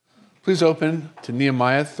Please open to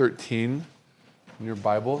Nehemiah 13 in your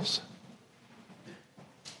Bibles.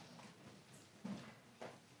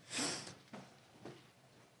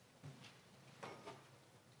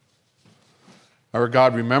 Our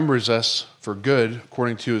God remembers us for good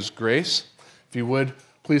according to his grace. If you would,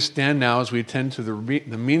 please stand now as we attend to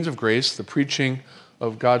the means of grace, the preaching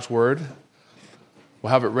of God's word. We'll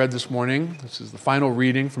have it read this morning. This is the final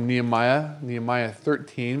reading from Nehemiah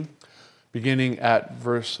 13, beginning at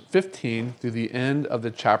verse 15 through the end of the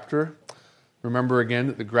chapter. Remember again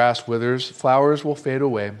that the grass withers, flowers will fade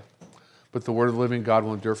away, but the word of the living God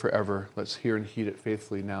will endure forever. Let's hear and heed it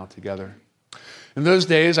faithfully now together. In those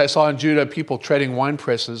days, I saw in Judah people treading wine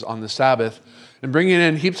presses on the Sabbath and bringing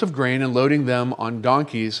in heaps of grain and loading them on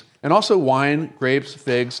donkeys, and also wine, grapes,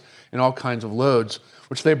 figs, and all kinds of loads,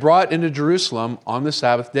 which they brought into Jerusalem on the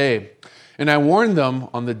Sabbath day. And I warned them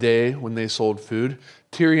on the day when they sold food.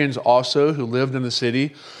 Tyrians also, who lived in the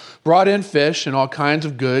city, brought in fish and all kinds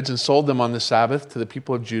of goods and sold them on the Sabbath to the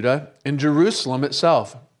people of Judah in Jerusalem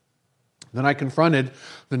itself. Then I confronted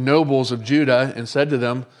the nobles of Judah and said to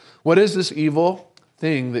them, "What is this evil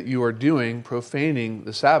thing that you are doing, profaning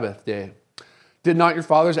the Sabbath day? Did not your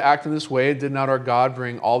fathers act in this way? Did not our God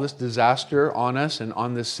bring all this disaster on us and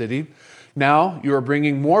on this city? Now you are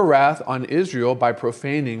bringing more wrath on Israel by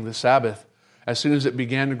profaning the Sabbath." As soon as it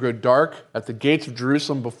began to grow dark at the gates of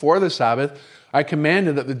Jerusalem before the Sabbath, I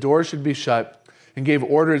commanded that the doors should be shut and gave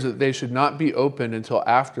orders that they should not be opened until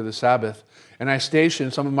after the Sabbath. And I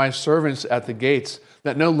stationed some of my servants at the gates,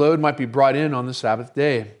 that no load might be brought in on the Sabbath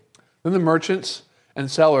day. Then the merchants and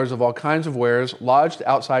sellers of all kinds of wares lodged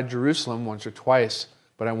outside Jerusalem once or twice.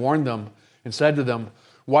 But I warned them and said to them,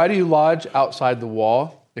 "Why do you lodge outside the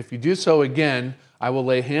wall? If you do so again, I will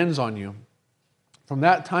lay hands on you." From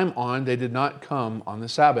that time on, they did not come on the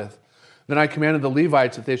Sabbath. Then I commanded the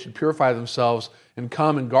Levites that they should purify themselves and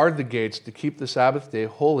come and guard the gates to keep the Sabbath day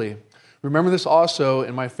holy. Remember this also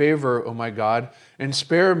in my favor, O my God, and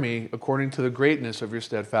spare me according to the greatness of your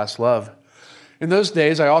steadfast love. In those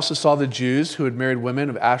days, I also saw the Jews who had married women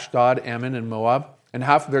of Ashdod, Ammon, and Moab, and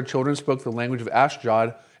half of their children spoke the language of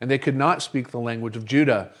Ashdod, and they could not speak the language of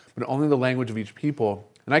Judah, but only the language of each people.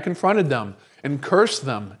 And I confronted them, and cursed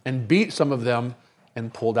them, and beat some of them,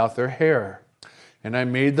 and pulled out their hair. And I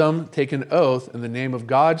made them take an oath in the name of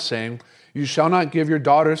God, saying, "You shall not give your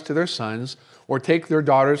daughters to their sons, or take their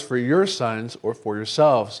daughters for your sons or for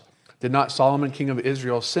yourselves." Did not Solomon, king of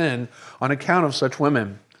Israel, sin on account of such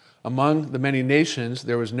women? Among the many nations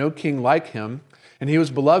there was no king like him, and he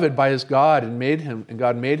was beloved by his God, and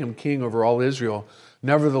God made him king over all Israel.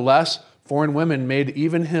 Nevertheless, foreign women made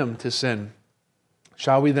even him to sin.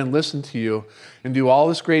 Shall we then listen to you and do all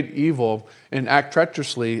this great evil and act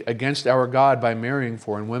treacherously against our God by marrying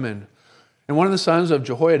foreign women? And one of the sons of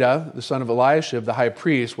Jehoiada, the son of Eliashib, the high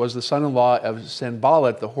priest, was the son-in-law of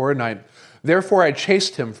Sanballat the Horonite. Therefore I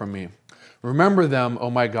chased him from me. Remember them, O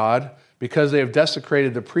my God, because they have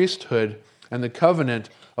desecrated the priesthood and the covenant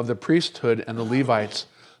of the priesthood and the Levites.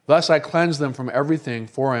 Thus I cleansed them from everything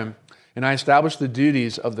foreign, and I established the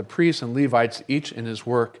duties of the priests and Levites, each in his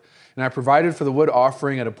work. And I provided for the wood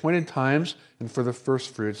offering at appointed times and for the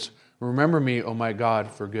first fruits. Remember me, O my God,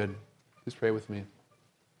 for good. Please pray with me.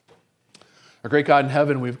 Our great God in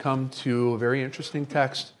heaven, we've come to a very interesting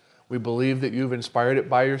text. We believe that you've inspired it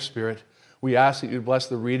by your Spirit. We ask that you bless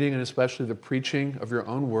the reading and especially the preaching of your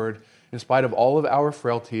own word. In spite of all of our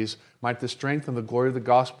frailties, might the strength and the glory of the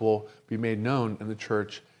gospel be made known in the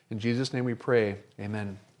church. In Jesus' name we pray,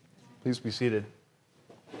 amen. Please be seated.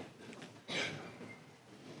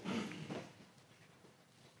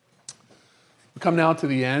 We come now to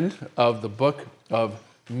the end of the book of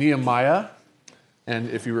Nehemiah. And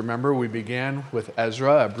if you remember, we began with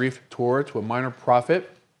Ezra, a brief tour to a minor prophet.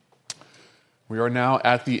 We are now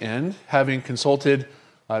at the end, having consulted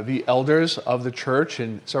the elders of the church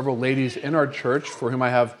and several ladies in our church for whom I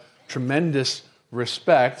have tremendous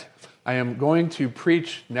respect. I am going to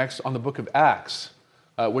preach next on the book of Acts,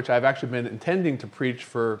 which I've actually been intending to preach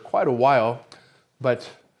for quite a while, but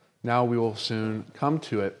now we will soon come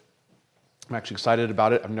to it. I'm actually excited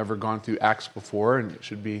about it. I've never gone through Acts before, and it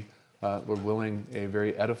should be, Lord willing, a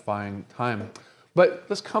very edifying time. But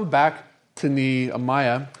let's come back to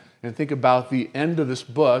Nehemiah and think about the end of this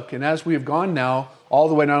book. And as we have gone now all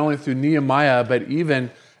the way not only through Nehemiah, but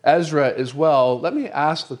even Ezra as well, let me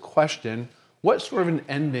ask the question, what sort of an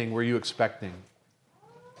ending were you expecting?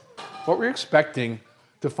 What were you expecting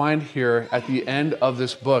to find here at the end of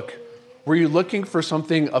this book? Were you looking for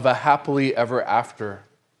something of a happily ever after?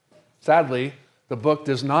 Sadly, the book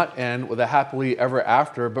does not end with a happily ever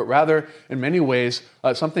after, but rather, in many ways,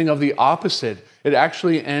 something of the opposite. It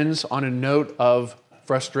actually ends on a note of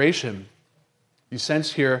frustration. You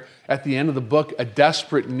sense here at the end of the book a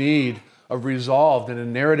desperate need of resolve in a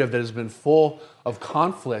narrative that has been full of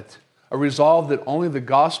conflict, a resolve that only the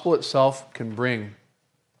gospel itself can bring.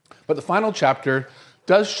 But the final chapter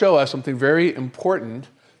does show us something very important,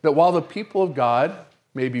 that while the people of God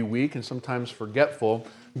may be weak and sometimes forgetful,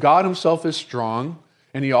 God himself is strong,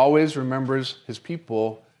 and he always remembers his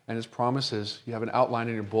people and his promises. You have an outline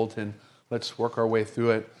in your bulletin. Let's work our way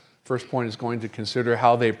through it. First point is going to consider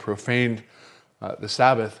how they profaned the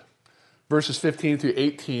Sabbath. Verses 15 through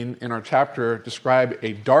 18 in our chapter describe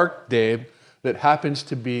a dark day that happens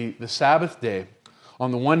to be the Sabbath day.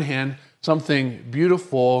 On the one hand, something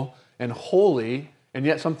beautiful and holy, and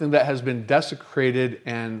yet something that has been desecrated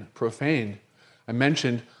and profaned. I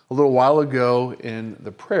mentioned a little while ago in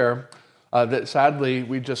the prayer that sadly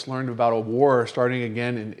we just learned about a war starting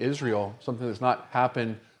again in Israel, something that's not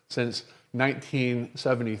happened since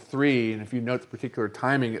 1973. And if you note the particular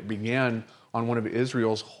timing, it began on one of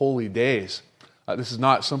Israel's holy days. This is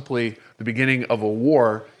not simply the beginning of a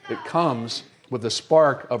war. It comes with a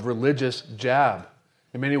spark of religious jab,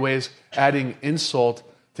 in many ways adding insult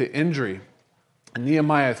to injury. In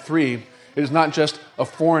Nehemiah 3, it is not just a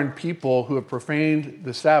foreign people who have profaned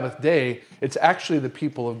the Sabbath day, it's actually the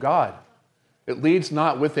people of God. It leads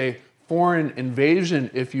not with a foreign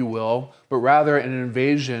invasion, if you will, but rather an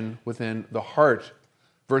invasion within the heart.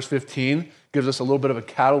 Verse 15 gives us a little bit of a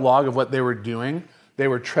catalog of what they were doing. They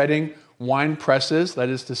were treading wine presses, that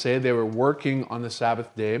is to say, they were working on the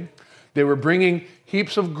Sabbath day. They were bringing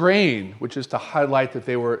heaps of grain, which is to highlight that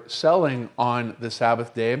they were selling on the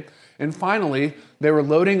Sabbath day. And finally, they were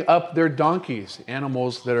loading up their donkeys,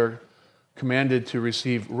 animals that are commanded to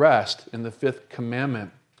receive rest in the fifth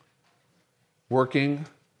commandment. Working,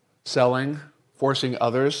 selling, forcing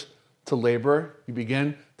others to labor. You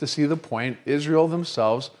begin to see the point. Israel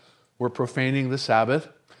themselves were profaning the Sabbath.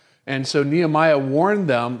 And so Nehemiah warned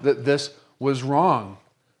them that this was wrong.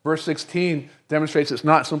 Verse 16 demonstrates it's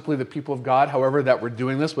not simply the people of God, however, that were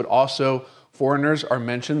doing this, but also foreigners are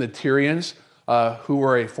mentioned, the Tyrians, who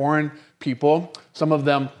were a foreign people. Some of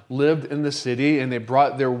them lived in the city and they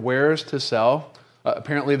brought their wares to sell.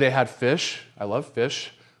 Apparently they had fish. I love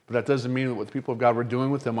fish, but that doesn't mean that what the people of God were doing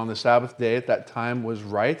with them on the Sabbath day at that time was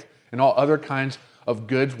right. And all other kinds of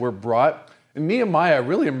goods were brought. And Nehemiah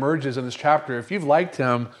really emerges in this chapter. If you've liked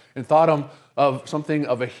him and thought him of something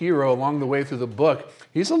of a hero along the way through the book,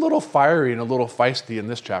 he's a little fiery and a little feisty in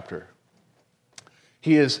this chapter.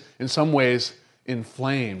 He is, in some ways,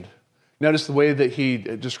 inflamed. Notice the way that he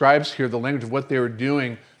describes here the language of what they were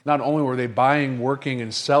doing. Not only were they buying, working,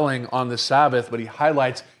 and selling on the Sabbath, but he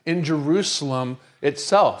highlights in Jerusalem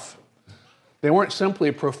itself. They weren't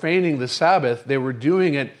simply profaning the Sabbath, they were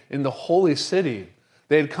doing it in the holy city.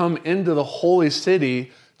 They had come into the holy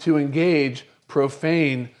city to engage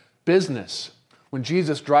profane business. When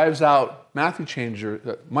Jesus drives out money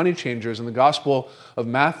changers in the Gospel of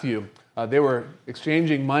Matthew, they were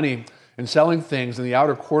exchanging money and selling things in the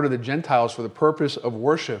outer court of the Gentiles for the purpose of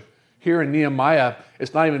worship. Here in Nehemiah,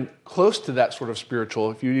 it's not even close to that sort of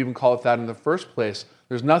spiritual, if you'd even call it that in the first place.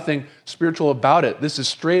 There's nothing spiritual about it. This is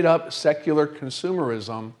straight up secular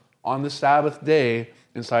consumerism on the Sabbath day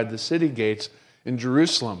inside the city gates in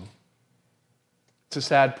Jerusalem. It's a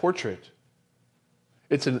sad portrait.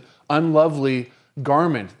 It's an unlovely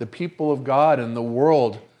garment. The people of God and the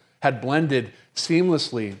world had blended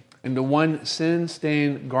seamlessly into one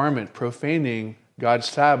sin-stained garment, profaning God's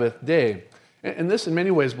Sabbath day. And this, in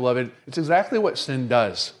many ways, beloved, it's exactly what sin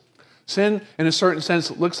does. Sin, in a certain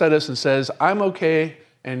sense, looks at us and says, I'm okay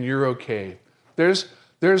and you're okay. There's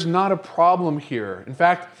not a problem here. In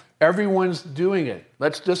fact, everyone's doing it.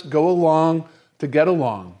 Let's just go along to get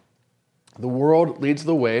along. The world leads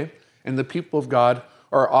the way, and the people of God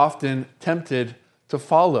are often tempted to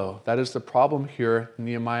follow. That is the problem here in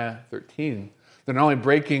Nehemiah 13. They're not only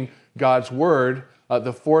breaking God's word,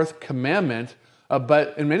 the fourth commandment,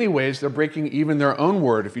 but in many ways, they're breaking even their own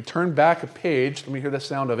word. If you turn back a page, let me hear the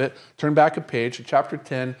sound of it, turn back a page to chapter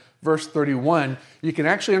 10, verse 31, you can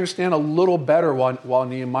actually understand a little better while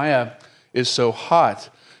Nehemiah is so hot.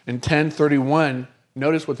 In 10:31,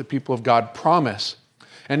 notice what the people of God promise.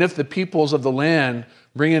 And if the peoples of the land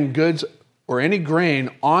bring in goods or any grain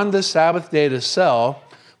on the Sabbath day to sell,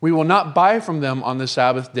 we will not buy from them on the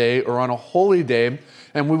Sabbath day or on a holy day,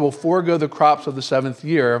 and we will forego the crops of the seventh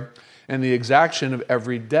year and the exaction of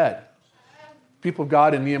every debt. People of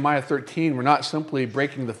God in Nehemiah 13 were not simply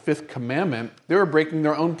breaking the fifth commandment, they were breaking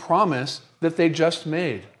their own promise that they just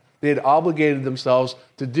made. They had obligated themselves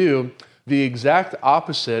to do the exact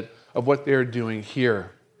opposite of what they're doing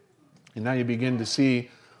here. And now you begin to see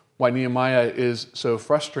why Nehemiah is so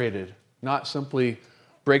frustrated, not simply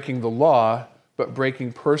breaking the law, but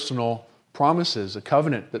breaking personal promises, a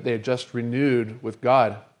covenant that they had just renewed with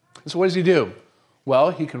God. And so what does he do?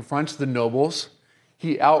 Well, he confronts the nobles.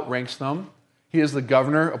 He outranks them. He is the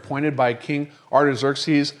governor appointed by King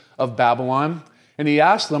Artaxerxes of Babylon. And he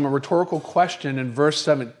asks them a rhetorical question in verse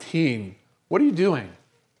 17. What are you doing?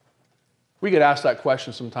 We get asked that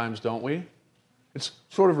question sometimes, don't we? It's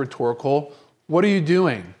sort of rhetorical. What are you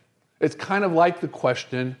doing? It's kind of like the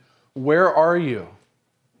question, where are you?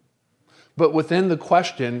 But within the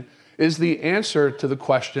question is the answer to the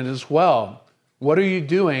question as well. What are you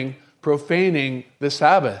doing profaning the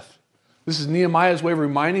Sabbath? This is Nehemiah's way of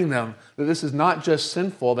reminding them that this is not just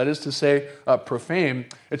sinful, that is to say, profane.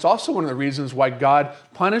 It's also one of the reasons why God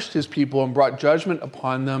punished his people and brought judgment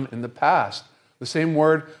upon them in the past. The same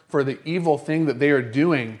word for the evil thing that they are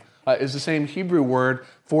doing is the same Hebrew word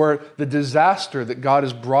for the disaster that God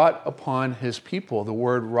has brought upon his people, the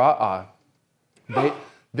word ra'ah.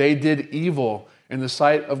 They did evil in the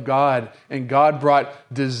sight of God, and God brought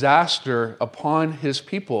disaster upon his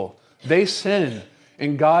people. They sinned,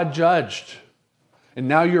 and God judged. And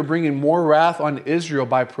now you're bringing more wrath on Israel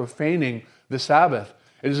by profaning the Sabbath.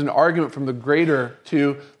 It is an argument from the greater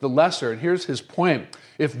to the lesser. And here's his point.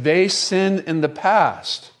 If they sinned in the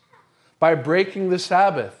past by breaking the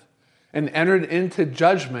Sabbath and entered into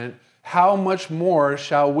judgment, how much more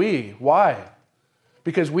shall we? Why?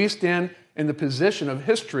 Because we stand in the position of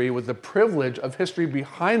history with the privilege of history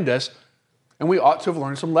behind us, and we ought to have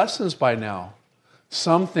learned some lessons by now.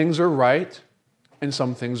 Some things are right, and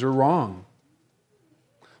some things are wrong.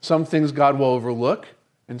 Some things God will overlook,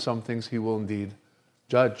 and some things he will indeed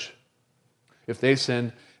judge. If they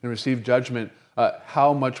sin and receive judgment,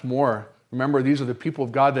 how much more? Remember, these are the people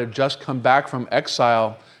of God that have just come back from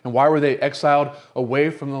exile. And why were they exiled away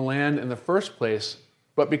from the land in the first place?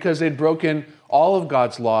 But because they'd broken all of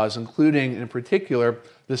God's laws, including, in particular,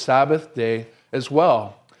 the Sabbath day as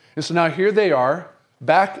well. And so now here they are,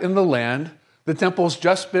 back in the land. The temple's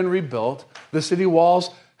just been rebuilt. The city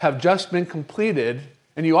walls have just been completed.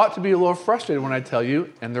 And you ought to be a little frustrated when I tell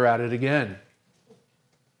you, and they're at it again.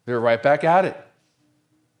 They're right back at it.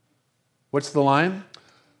 What's the line?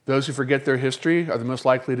 Those who forget their history are the most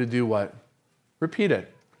likely to do what? Repeat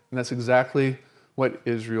it. And that's exactly what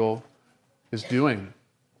Israel is doing.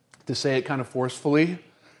 To say it kind of forcefully,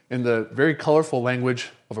 in the very colorful language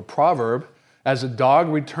of a proverb, as a dog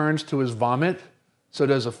returns to his vomit, so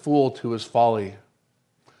does a fool to his folly.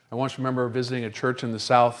 I once remember visiting a church in the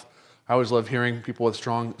South. I always love hearing people with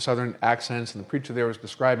strong Southern accents, and the preacher there was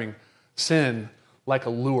describing sin like a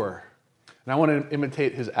lure. And I want to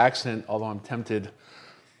imitate his accent, although I'm tempted.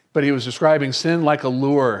 But he was describing sin like a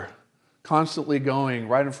lure, constantly going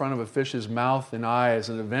right in front of a fish's mouth and eyes,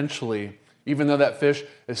 and eventually, even though that fish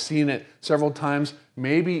has seen it several times,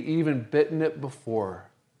 maybe even bitten it before,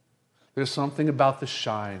 there's something about the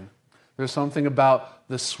shine. There's something about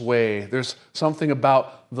the sway. There's something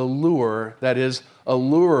about the lure that is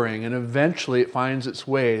alluring, and eventually it finds its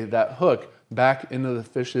way, that hook, back into the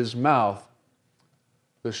fish's mouth.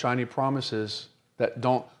 The shiny promises that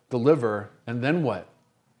don't deliver, and then what?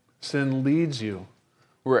 Sin leads you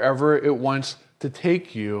wherever it wants to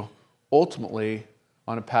take you, ultimately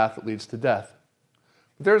on a path that leads to death.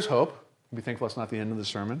 But there's hope. Be thankful it's not the end of the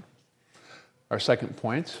sermon. Our second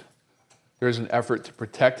point, there's an effort to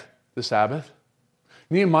protect the Sabbath.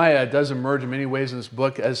 Nehemiah does emerge in many ways in this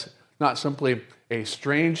book as not simply a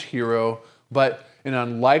strange hero, but an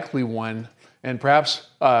unlikely one. And perhaps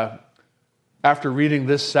after reading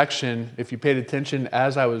this section, if you paid attention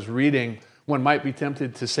as I was reading, one might be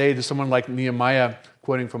tempted to say to someone like Nehemiah,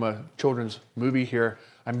 quoting from a children's movie here,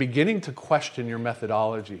 I'm beginning to question your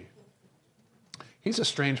methodology. He's a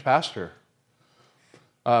strange pastor,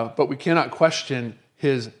 but we cannot question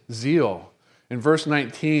his zeal. In verse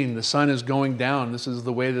 19, the sun is going down. This is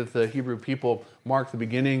the way that the Hebrew people mark the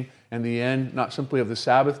beginning and the end, not simply of the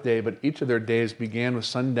Sabbath day, but each of their days began with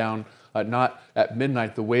sundown, not at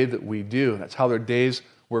midnight, the way that we do. That's how their days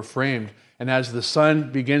were framed. And as the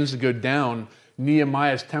sun begins to go down,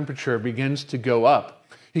 Nehemiah's temperature begins to go up.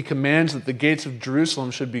 He commands that the gates of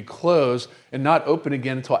Jerusalem should be closed and not open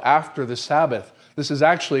again until after the Sabbath. This is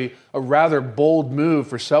actually a rather bold move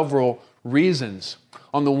for several reasons.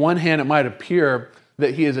 On the one hand, it might appear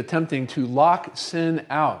that he is attempting to lock sin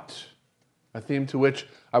out, a theme to which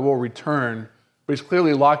I will return, but he's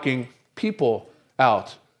clearly locking people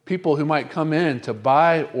out, people who might come in to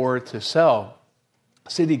buy or to sell.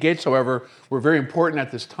 City gates, however, were very important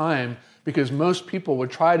at this time because most people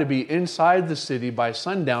would try to be inside the city by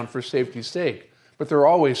sundown for safety's sake. But there are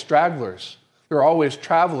always stragglers. There are always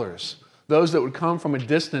travelers, those that would come from a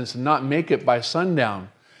distance and not make it by sundown.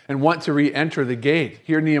 and want to re-enter the gate.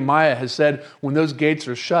 Here Nehemiah has said, when those gates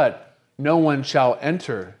are shut, no one shall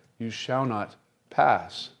enter. You shall not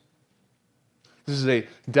pass. This is a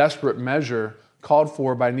desperate measure called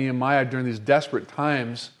for by Nehemiah during these desperate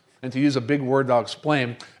times. And to use a big word that I'll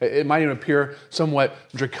explain, it might even appear somewhat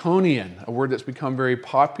draconian, a word that's become very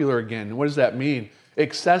popular again. And what does that mean?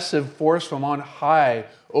 Excessive force from on high,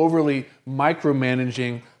 overly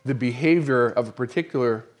micromanaging the behavior of a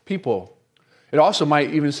particular people. It also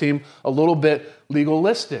might even seem a little bit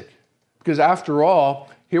legalistic, because after all,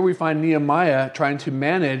 here we find Nehemiah trying to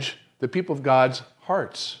manage the people of God's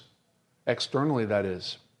hearts, externally that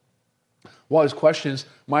is. While his questions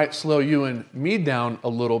might slow you and me down a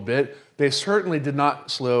little bit, they certainly did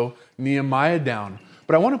not slow Nehemiah down.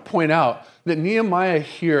 But I want to point out that Nehemiah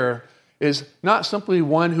here is not simply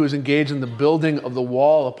one who is engaged in the building of the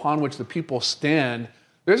wall upon which the people stand.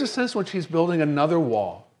 There's a sense in which he's building another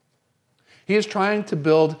wall. He is trying to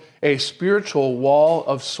build a spiritual wall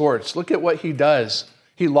of sorts. Look at what he does.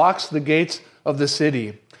 He locks the gates of the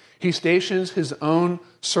city. He stations his own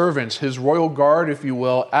servants, his royal guard, if you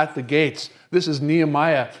will, at the gates. This is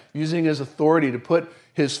Nehemiah using his authority to put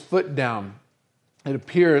his foot down. It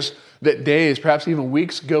appears that days, perhaps even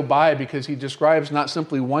weeks, go by because he describes not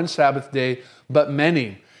simply one Sabbath day, but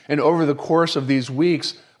many. And over the course of these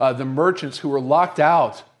weeks, the merchants who were locked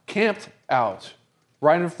out, camped out,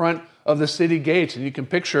 right in front of the city gates. And you can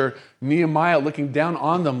picture Nehemiah looking down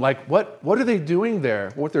on them like, what are they doing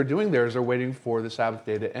there? What they're doing there is they're waiting for the Sabbath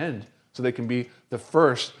day to end so they can be the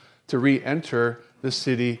first to re-enter the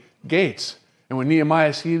city gates. And when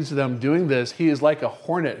Nehemiah sees them doing this, he is like a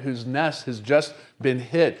hornet whose nest has just been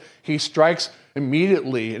hit. He strikes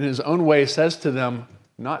immediately in his own way, says to them,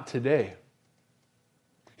 not today.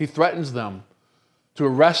 He threatens them to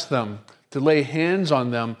arrest them, to lay hands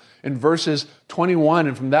on them in verses 21.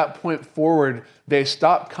 And from that point forward, they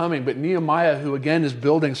stop coming. But Nehemiah, who again is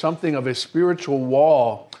building something of a spiritual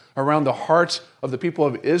wall around the hearts of the people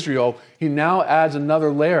of Israel, he now adds another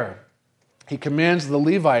layer. He commands the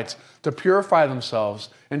Levites to purify themselves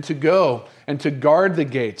and to go and to guard the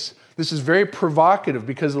gates. This is very provocative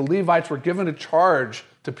because the Levites were given a charge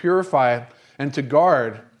to purify and to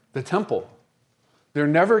guard the temple. They're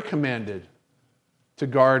never commanded to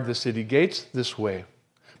guard the city gates this way.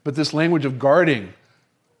 But this language of guarding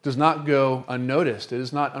does not go unnoticed. It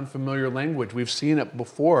is not unfamiliar language. We've seen it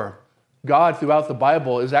before. God, throughout the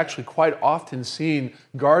Bible, is actually quite often seen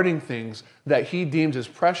guarding things that he deems as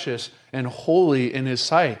precious and holy in his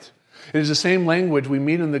sight. It is the same language we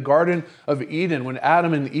meet in the Garden of Eden. When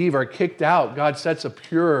Adam and Eve are kicked out, God sets a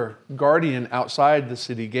pure guardian outside the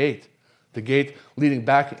city gate, the gate leading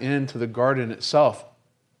back into the garden itself.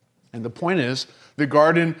 And the point is, the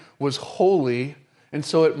garden was holy, and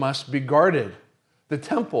so it must be guarded. The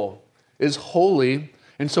temple is holy,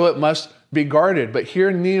 and so it must be guarded. But here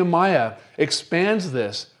Nehemiah expands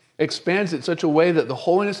it in such a way that the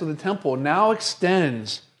holiness of the temple now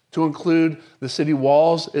extends to include the city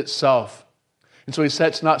walls itself. And so he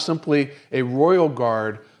sets not simply a royal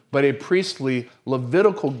guard, but a priestly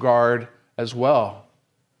Levitical guard as well.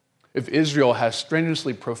 If Israel has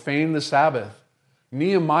strenuously profaned the Sabbath,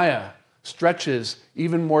 Nehemiah stretches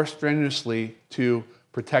even more strenuously to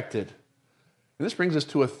protect it. And this brings us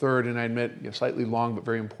to a third, and I admit, slightly long but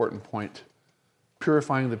very important point: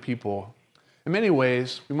 purifying the people. In many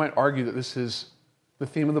ways, we might argue that this is the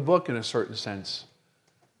theme of the book in a certain sense.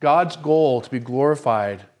 God's goal to be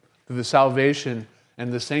glorified through the salvation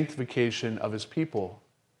and the sanctification of his people.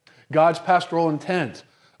 God's pastoral intent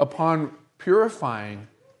upon purifying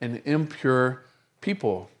an impure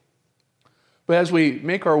people. But as we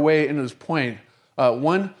make our way into this point,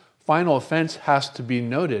 one final offense has to be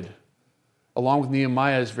noted, along with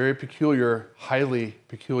Nehemiah's very peculiar, highly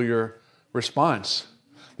peculiar response.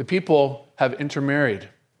 The people have intermarried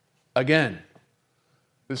again.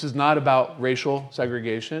 This is not about racial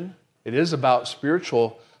segregation. It is about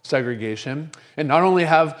spiritual segregation. And not only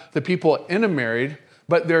have the people intermarried,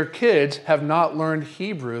 but their kids have not learned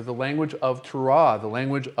Hebrew, the language of Torah, the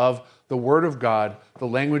language of the Word of God, the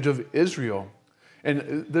language of Israel.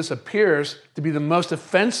 And this appears to be the most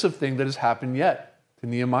offensive thing that has happened yet to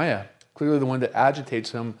Nehemiah. Clearly the one that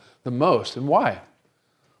agitates him the most. And why?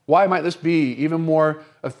 Why might this be even more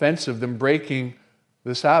offensive than breaking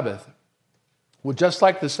the Sabbath? Well, just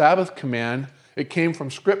like the Sabbath command, it came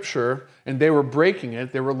from Scripture, and they were breaking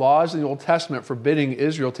it. There were laws in the Old Testament forbidding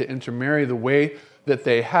Israel to intermarry the way that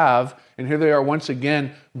they have. And here they are once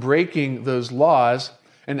again breaking those laws.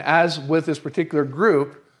 And as with this particular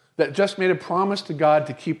group that just made a promise to God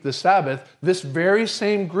to keep the Sabbath, this very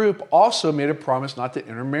same group also made a promise not to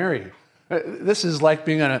intermarry. This is like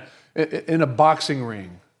being in a boxing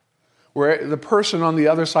ring. where the person on the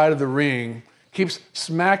other side of the ring keeps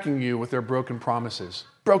smacking you with their broken promises.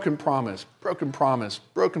 Broken promise, broken promise,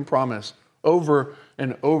 broken promise, over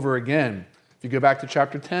and over again. If you go back to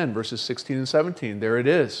chapter 10, verses 16 and 17, there it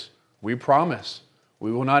is. We promise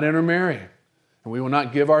we will not intermarry, and we will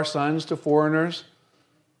not give our sons to foreigners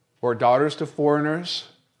or daughters to foreigners.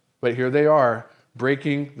 But here they are,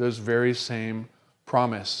 breaking those very same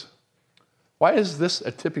promise. Why is this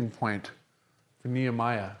a tipping point for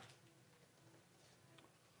Nehemiah?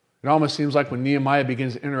 It almost seems like when Nehemiah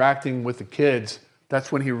begins interacting with the kids,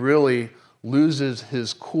 that's when he really loses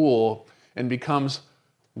his cool and becomes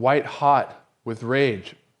white hot with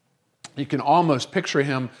rage. You can almost picture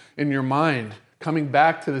him in your mind coming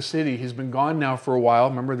back to the city. He's been gone now for a while.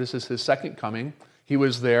 Remember, this is his second coming. He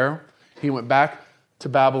was there. He went back to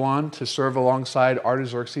Babylon to serve alongside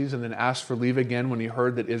Artaxerxes and then asked for leave again when he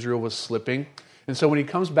heard that Israel was slipping. And so when he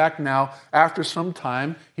comes back now, after some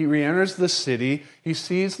time, he re-enters the city, he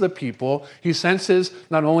sees the people, he senses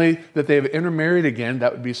not only that they've intermarried again,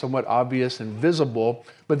 that would be somewhat obvious and visible,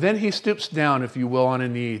 but then he stoops down, if you will, on a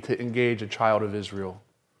knee to engage a child of Israel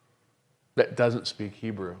that doesn't speak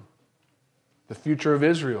Hebrew. The future of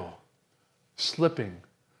Israel slipping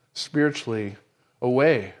spiritually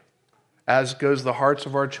away. As goes the hearts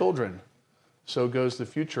of our children, so goes the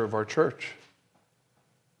future of our church.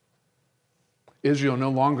 Israel no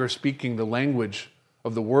longer speaking the language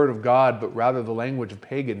of the Word of God, but rather the language of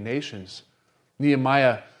pagan nations.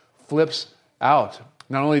 Nehemiah flips out.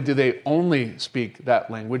 Not only do they only speak that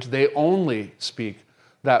language, they only speak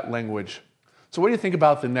that language. So what do you think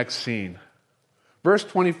about the next scene? Verse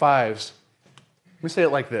 25, let me say it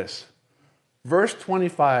like this. Verse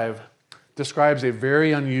 25 describes a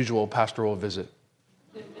very unusual pastoral visit.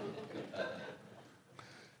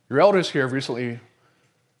 Your elders here have recently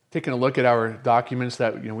taken a look at our documents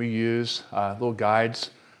that we use, little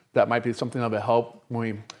guides that might be something of a help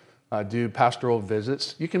when we do pastoral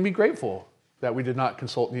visits. You can be grateful that we did not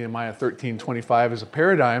consult Nehemiah 13:25 as a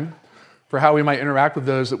paradigm for how we might interact with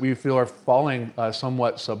those that we feel are falling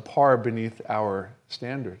somewhat subpar beneath our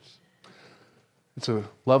standards. It's a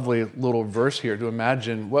lovely little verse here to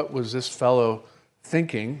imagine what was this fellow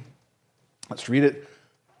thinking. Let's read it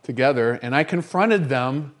together. And I confronted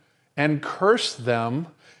them and cursed them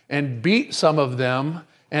and beat some of them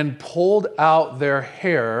and pulled out their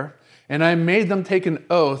hair. And I made them take an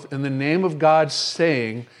oath in the name of God,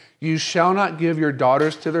 saying, you shall not give your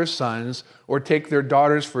daughters to their sons or take their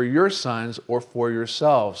daughters for your sons or for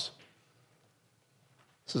yourselves.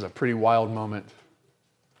 This is a pretty wild moment.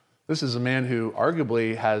 This is a man who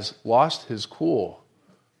arguably has lost his cool.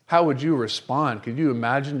 How would you respond? Could you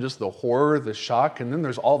imagine just the horror, the shock, and then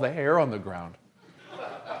there's all the hair on the ground?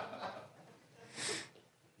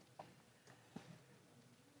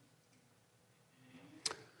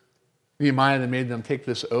 Nehemiah then made them take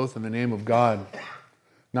this oath in the name of God,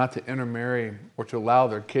 not to intermarry or to allow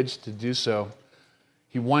their kids to do so.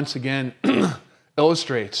 He once again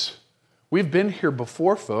illustrates, we've been here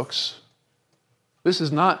before, folks. This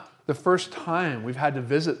is not the first time we've had to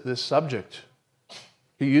visit this subject.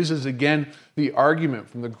 He uses again the argument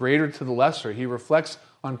from the greater to the lesser. He reflects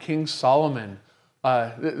on King Solomon.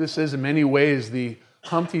 This is in many ways the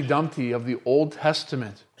Humpty Dumpty of the Old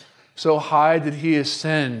Testament. So high did he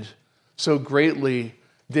ascend, so greatly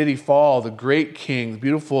did he fall. The great king,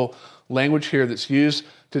 beautiful language here that's used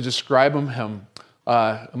to describe him.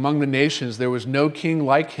 Among the nations, there was no king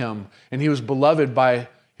like him, and he was beloved by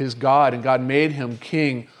his God, and God made him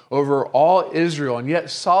king over all Israel. And yet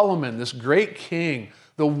Solomon, this great king,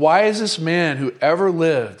 the wisest man who ever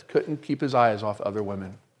lived, couldn't keep his eyes off other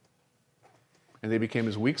women. And they became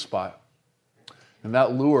his weak spot. And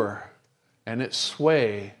that lure and its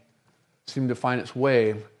sway seemed to find its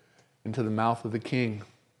way into the mouth of the king.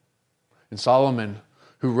 And Solomon,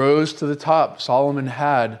 who rose to the top, Solomon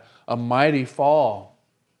had a mighty fall.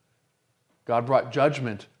 God brought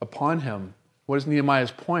judgment upon him. What is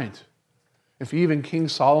Nehemiah's point? If even King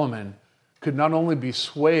Solomon could not only be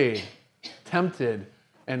swayed, tempted,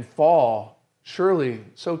 and fall, surely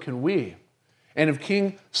so can we. And if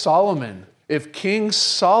King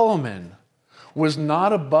Solomon was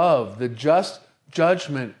not above the just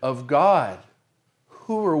judgment of God,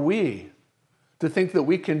 who are we to think that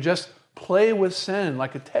we can just play with sin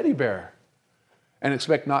like a teddy bear and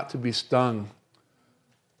expect not to be stung?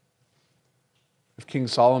 If King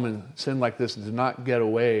Solomon sinned like this and did not get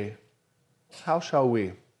away, how shall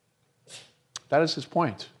we? That is his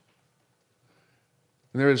point.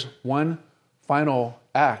 And there is one final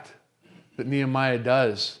act that Nehemiah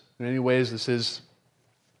does. In many ways, this is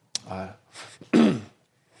the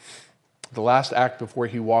last act before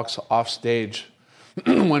he walks off stage.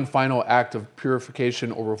 one final act of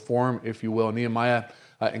purification or reform, if you will. Nehemiah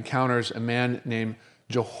encounters a man named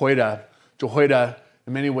Jehoiada. Jehoiada,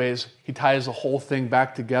 in many ways, he ties the whole thing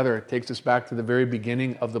back together. It takes us back to the very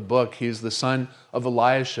beginning of the book. He's the son of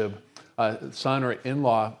Eliashib,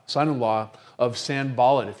 son-in-law of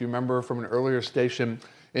Sanballat. If you remember from an earlier station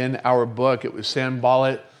in our book, it was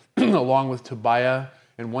Sanballat along with Tobiah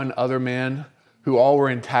and one other man who all were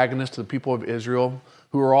antagonists to the people of Israel,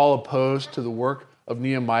 who were all opposed to the work of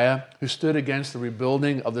Nehemiah, who stood against the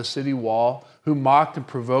rebuilding of the city wall, who mocked and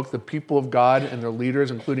provoked the people of God and their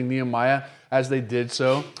leaders, including Nehemiah, as they did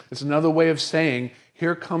so. It's another way of saying,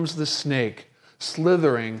 here comes the snake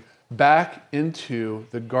slithering back into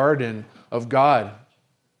the garden of God.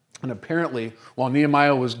 And apparently, while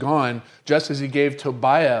Nehemiah was gone, just as he gave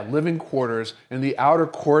Tobiah living quarters in the outer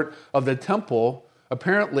court of the temple,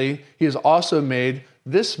 apparently he has also made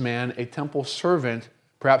this man a temple servant,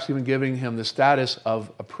 perhaps even giving him the status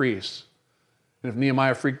of a priest. And if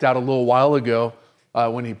Nehemiah freaked out a little while ago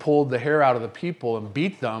when he pulled the hair out of the people and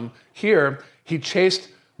beat them, here he chased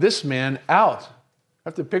this man out. I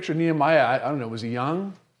have to picture Nehemiah. I don't know, was he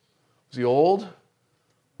young? Was he old?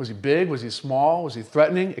 Was he big? Was he small? Was he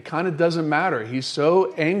threatening? It kind of doesn't matter. He's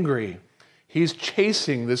so angry. He's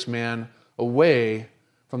chasing this man away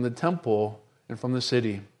from the temple and from the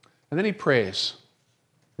city. And then he prays,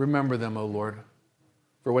 remember them, O Lord,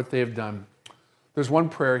 for what they have done. There's one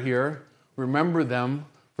prayer here, remember them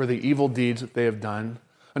for the evil deeds that they have done.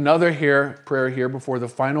 Another prayer here before the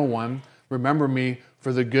final one, remember me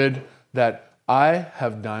for the good that I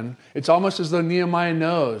have done. It's almost as though Nehemiah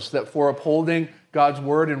knows that for upholding God's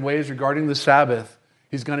word in ways regarding the Sabbath,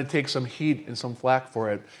 he's going to take some heat and some flack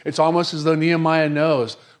for it. It's almost as though Nehemiah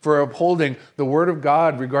knows for upholding the word of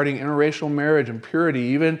God regarding interracial marriage and purity,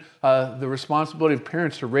 even the responsibility of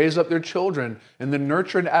parents to raise up their children in the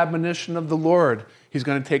nurture and admonition of the Lord, he's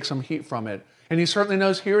going to take some heat from it. And he certainly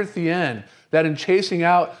knows here at the end that in chasing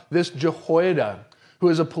out this Jehoiada, who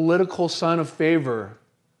is a political son of favor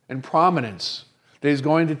and prominence, that he's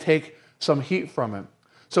going to take some heat from it.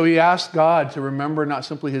 So he asked God to remember not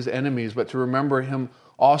simply his enemies, but to remember him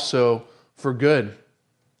also for good.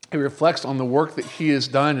 He reflects on the work that he has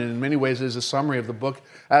done, and in many ways is a summary of the book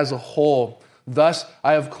as a whole. Thus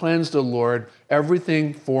I have cleansed, O Lord,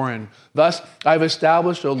 everything foreign. Thus I have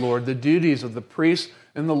established, O Lord, the duties of the priests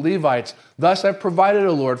and the Levites. Thus I've provided,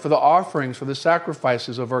 O Lord, for the offerings, for the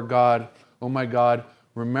sacrifices of our God. O my God,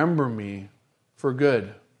 remember me for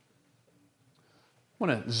good. I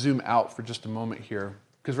want to zoom out for just a moment here,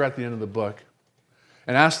 because we're at the end of the book,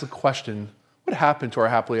 and ask the question, what happened to our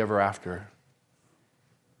happily ever after?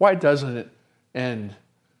 Why doesn't it end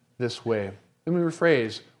this way? Let me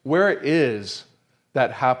rephrase, where is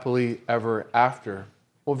that happily ever after?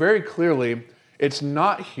 Well, very clearly, it's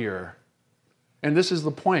not here. And this is the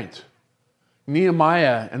point.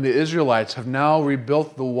 Nehemiah and the Israelites have now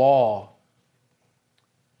rebuilt the wall.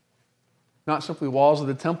 Not simply walls of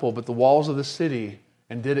the temple, but the walls of the city.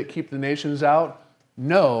 And did it keep the nations out?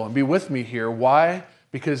 No. And be with me here. Why?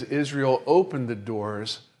 Because Israel opened the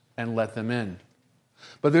doors and let them in.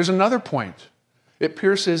 But there's another point. It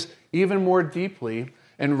pierces even more deeply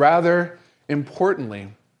and rather importantly.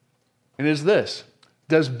 And is this: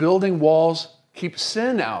 does building walls keep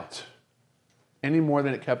sin out any more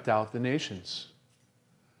than it kept out the nations?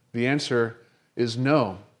 The answer is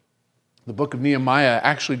no. The book of Nehemiah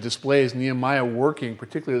actually displays Nehemiah working,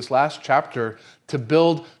 particularly this last chapter, to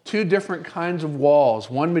build two different kinds of walls,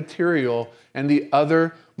 one material and the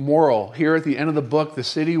other moral. Here at the end of the book, the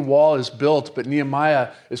city wall is built, but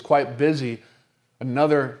Nehemiah is quite busy.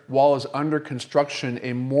 Another wall is under construction,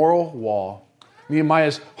 a moral wall. Nehemiah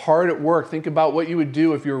is hard at work. Think about what you would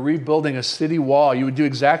do if you were rebuilding a city wall. You would do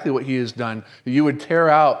exactly what he has done. You would tear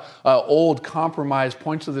out old, compromised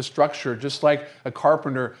points of the structure, just like a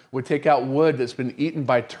carpenter would take out wood that's been eaten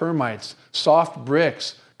by termites, soft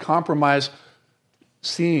bricks, compromised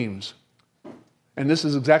seams. And this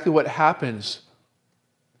is exactly what happens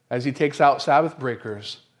as he takes out Sabbath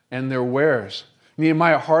breakers and their wares.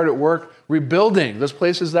 Nehemiah hard at work rebuilding those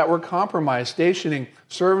places that were compromised, stationing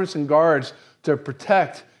servants and guards to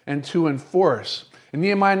protect and to enforce. And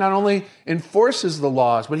Nehemiah not only enforces the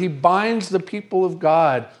laws, but he binds the people of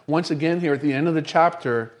God, once again here at the end of the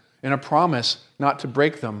chapter, in a promise not to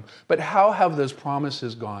break them. But how have those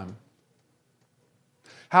promises gone?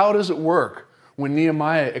 How does it work when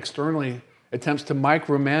Nehemiah externally attempts to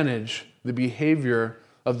micromanage the behavior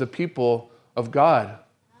of the people of God?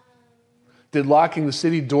 Did locking the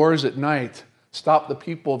city doors at night stop the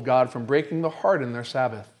people of God from breaking the heart in their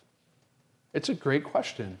Sabbath? It's a great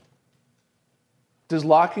question. Does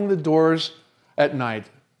locking the doors at night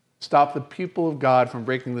stop the people of God from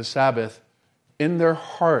breaking the Sabbath in their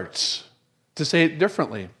hearts? To say it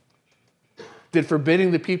differently, did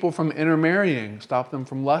forbidding the people from intermarrying stop them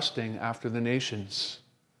from lusting after the nations?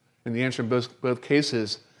 And the answer in both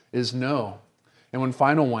cases is no. And one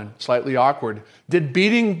final one, slightly awkward. Did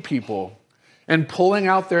beating people and pulling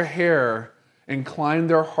out their hair incline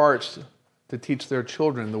their hearts to teach their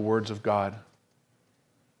children the words of God?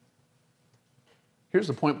 Here's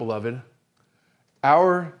the point, beloved.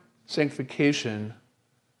 Our sanctification,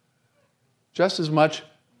 just as much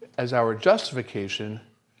as our justification,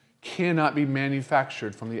 cannot be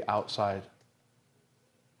manufactured from the outside.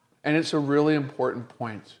 And it's a really important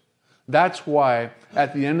point. That's why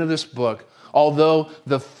at the end of this book, although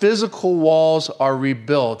the physical walls are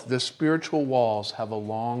rebuilt, the spiritual walls have a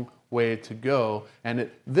long way to go. And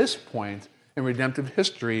at this point in redemptive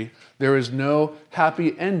history, there is no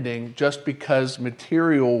happy ending just because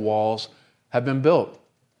material walls have been built.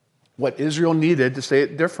 What Israel needed, to say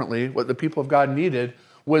it differently, what the people of God needed,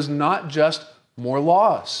 was not just more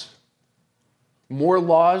laws. More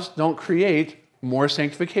laws don't create more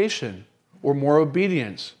sanctification or more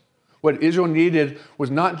obedience. What Israel needed was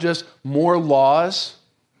not just more laws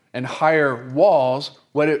and higher walls.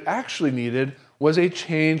 What it actually needed was a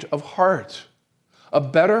change of heart, a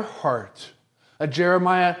better heart, a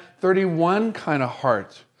Jeremiah 31 kind of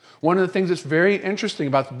heart. One of the things that's very interesting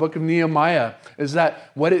about the book of Nehemiah is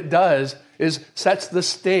that what it does is sets the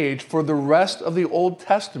stage for the rest of the Old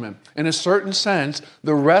Testament. In a certain sense,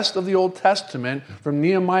 the rest of the Old Testament, from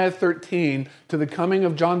Nehemiah 13 to the coming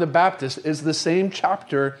of John the Baptist, is the same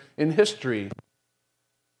chapter in history.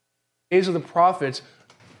 The days of the prophets,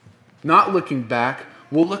 not looking back,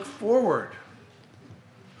 will look forward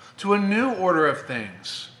to a new order of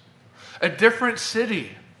things, a different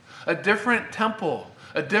city, a different temple,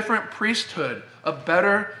 a different priesthood, a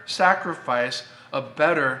better sacrifice, a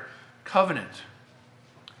better covenant,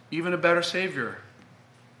 even a better Savior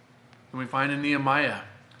than we find in Nehemiah.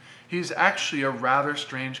 He's actually a rather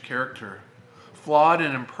strange character, flawed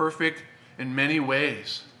and imperfect in many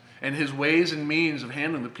ways. And his ways and means of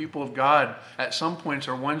handling the people of God at some points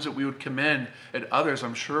are ones that we would commend, at others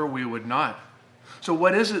I'm sure we would not. So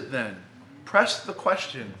what is it then? Press the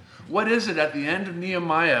question. What is it at the end of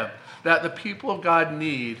Nehemiah that the people of God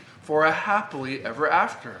need for a happily ever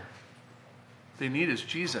after? They need is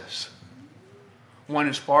Jesus. One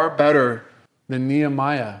is far better than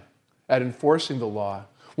Nehemiah at enforcing the law.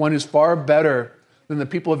 One is far better than the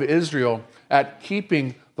people of Israel at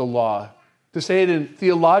keeping the law. To say it in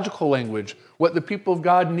theological language, what the people of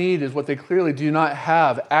God need is what they clearly do not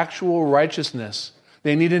have, actual righteousness.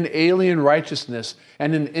 They need an alien righteousness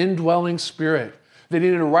and an indwelling spirit. They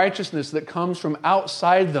need a righteousness that comes from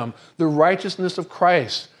outside them, the righteousness of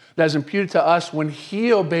Christ that is imputed to us when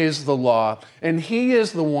He obeys the law, and He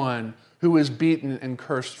is the one who is beaten and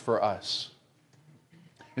cursed for us.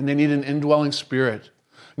 And they need an indwelling spirit,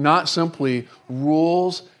 not simply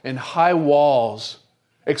rules and high walls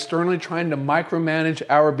externally trying to micromanage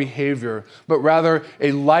our behavior, but rather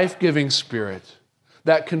a life-giving spirit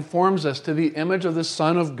that conforms us to the image of the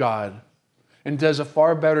Son of God and does a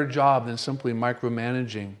far better job than simply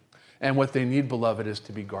micromanaging. And what they need, beloved, is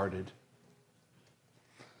to be guarded.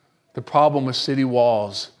 The problem with city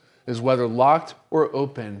walls is whether locked or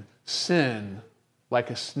open, sin,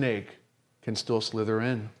 like a snake, can still slither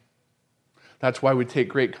in. That's why we take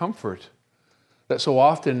great comfort that so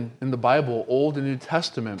often in the Bible, Old and New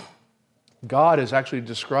Testament, God is actually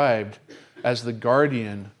described as the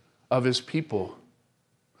guardian of His people.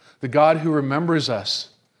 The God who remembers us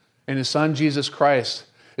in His Son, Jesus Christ,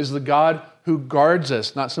 is the God who guards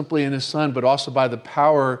us, not simply in His Son, but also by the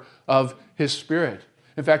power of His Spirit.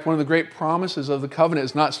 In fact, one of the great promises of the covenant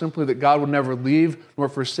is not simply that God will never leave nor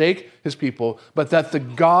forsake His people, but that the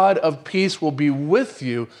God of peace will be with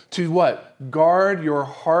you to what? Guard your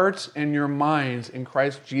hearts and your minds in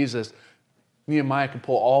Christ Jesus. Nehemiah can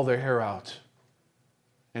pull all their hair out,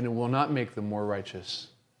 and it will not make them more righteous.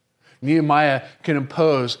 Nehemiah can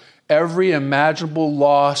impose every imaginable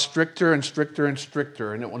law stricter and stricter and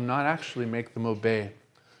stricter, and it will not actually make them obey.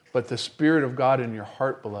 But the Spirit of God in your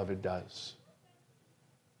heart, beloved, does.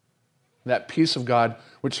 That peace of God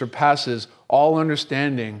which surpasses all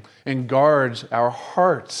understanding and guards our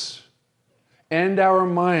hearts and our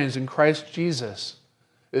minds in Christ Jesus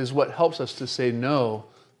is what helps us to say no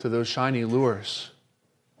to those shiny lures.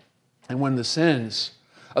 And when the sins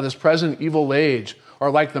of this present evil age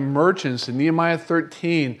are like the merchants in Nehemiah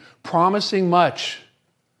 13, promising much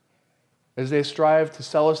as they strive to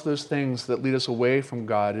sell us those things that lead us away from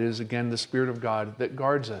God, it is again the Spirit of God that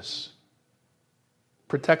guards us,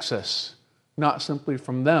 protects us, not simply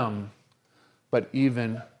from them, but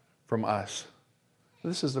even from us.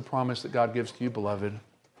 This is the promise that God gives to you, beloved,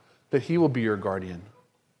 that he will be your guardian,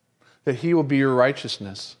 that he will be your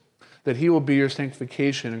righteousness, that he will be your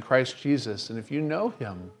sanctification in Christ Jesus. And if you know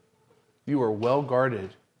him, you are well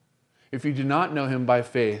guarded. If you do not know him by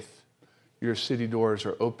faith, your city doors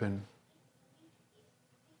are open,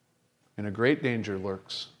 and a great danger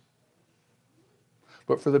lurks.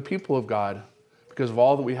 But for the people of God, because of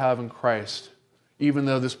all that we have in Christ, even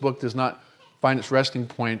though this book does not find its resting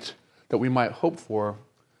point that we might hope for,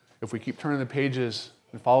 if we keep turning the pages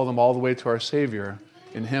and follow them all the way to our Savior,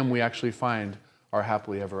 in him we actually find our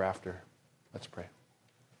happily ever after. Let's pray.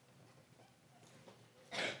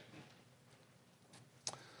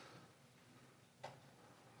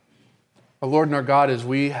 Our Lord and our God, as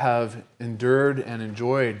we have endured and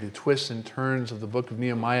enjoyed the twists and turns of the book of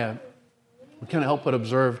Nehemiah, we can't help but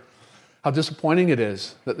observe how disappointing it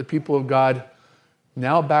is that the people of God,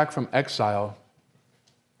 now back from exile,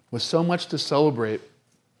 with so much to celebrate,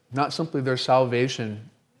 not simply their salvation,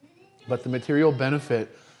 but the material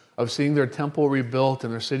benefit of seeing their temple rebuilt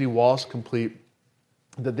and their city walls complete,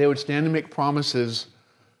 that they would stand and make promises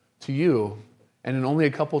to you, and in only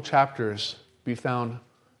a couple chapters be found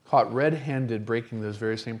caught red-handed breaking those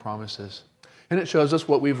very same promises. And it shows us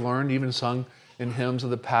what we've learned, even sung in hymns of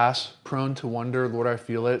the past, prone to wonder, Lord, I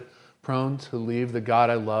feel it, prone to leave the God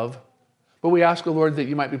I love. But we ask, O Lord, that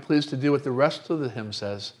you might be pleased to do what the rest of the hymn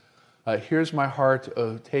says. Here's my heart,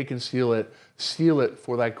 oh, take and seal it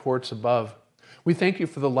for thy courts above. We thank you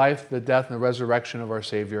for the life, the death, and the resurrection of our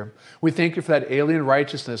Savior. We thank you for that alien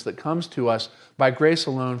righteousness that comes to us by grace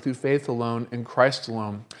alone, through faith alone, in Christ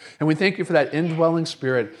alone. And we thank you for that indwelling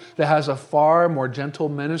Spirit that has a far more gentle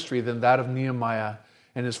ministry than that of Nehemiah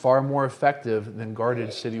and is far more effective than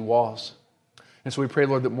guarded city walls. And so we pray,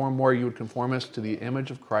 Lord, that more and more you would conform us to the image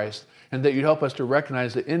of Christ and that you'd help us to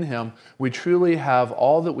recognize that in him we truly have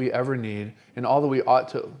all that we ever need and all that we ought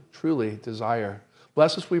to truly desire.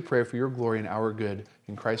 Bless us, we pray, for your glory and our good.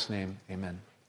 In Christ's name, amen.